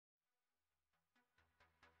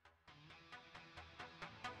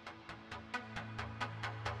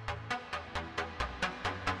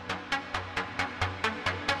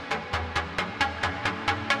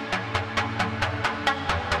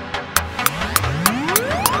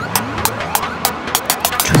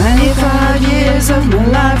5 years of my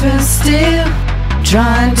life and still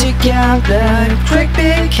trying to count that great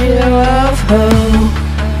big hill of hope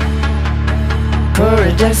for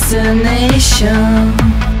a destination.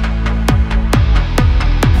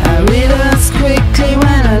 I realized quickly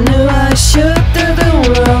when I knew I should that the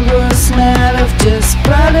world was made of just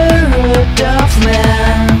brotherhood of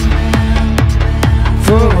man,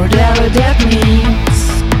 for whatever that means.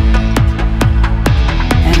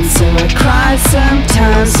 And so I cry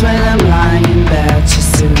sometimes when I'm lying in bed,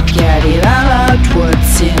 just to get it out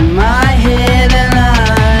what's in my head. And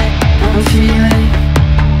I'm feeling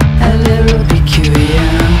a little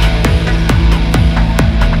peculiar.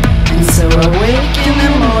 And so I wake in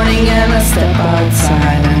the morning and I step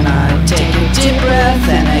outside and I take a deep breath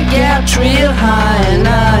and I get real high and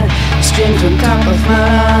I scream from top of my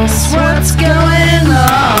lungs, what's going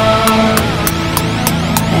on?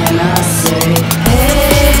 And I say, hey,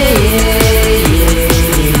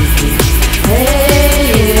 hey,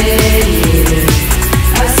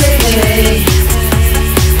 I say, hey,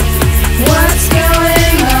 what's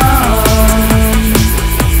going on?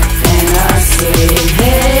 And I say,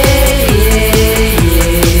 hey,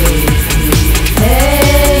 hey,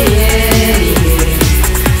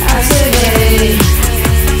 I say, hey,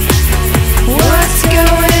 what's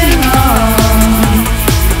going on?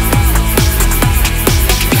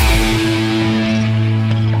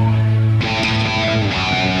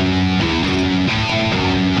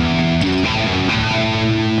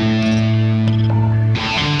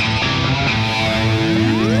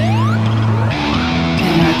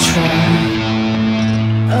 And I try,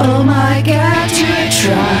 oh my God, do I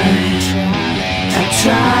try? I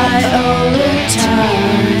try all the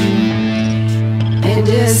time in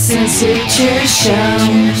this institution.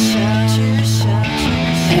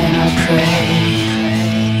 And I pray,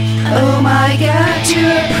 oh my God, do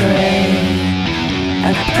I pray? I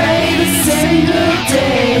pray every single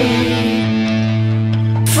day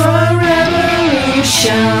for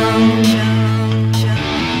revolution.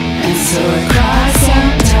 And so I cry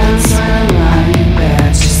sometimes when I'm lying in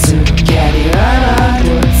bed, just to get it out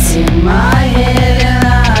what's in my head. And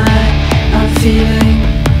I'm feeling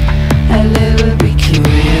a little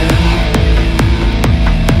peculiar.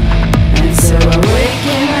 And so I wake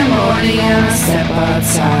in the morning and I step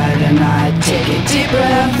outside and I take a deep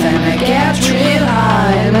breath and I get real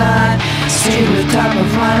high and I scream at the top of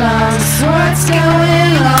my lungs, what's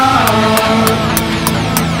going on?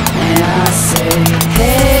 And I say,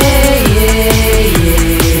 hey,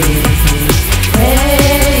 hey,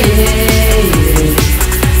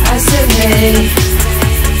 I said, hey,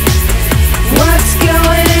 what's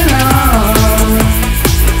going on?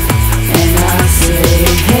 And I say,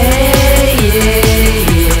 hey,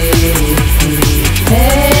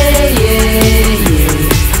 hey,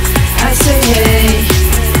 I say, hey,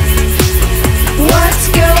 what's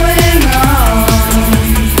going on?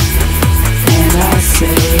 And I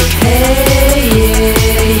say, hey,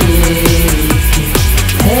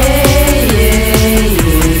 hey,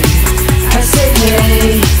 I say,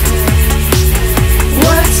 hey,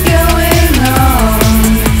 what's going on?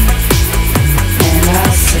 And I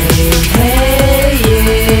say, hey,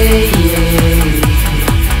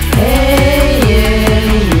 hey,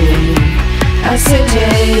 I say, hey.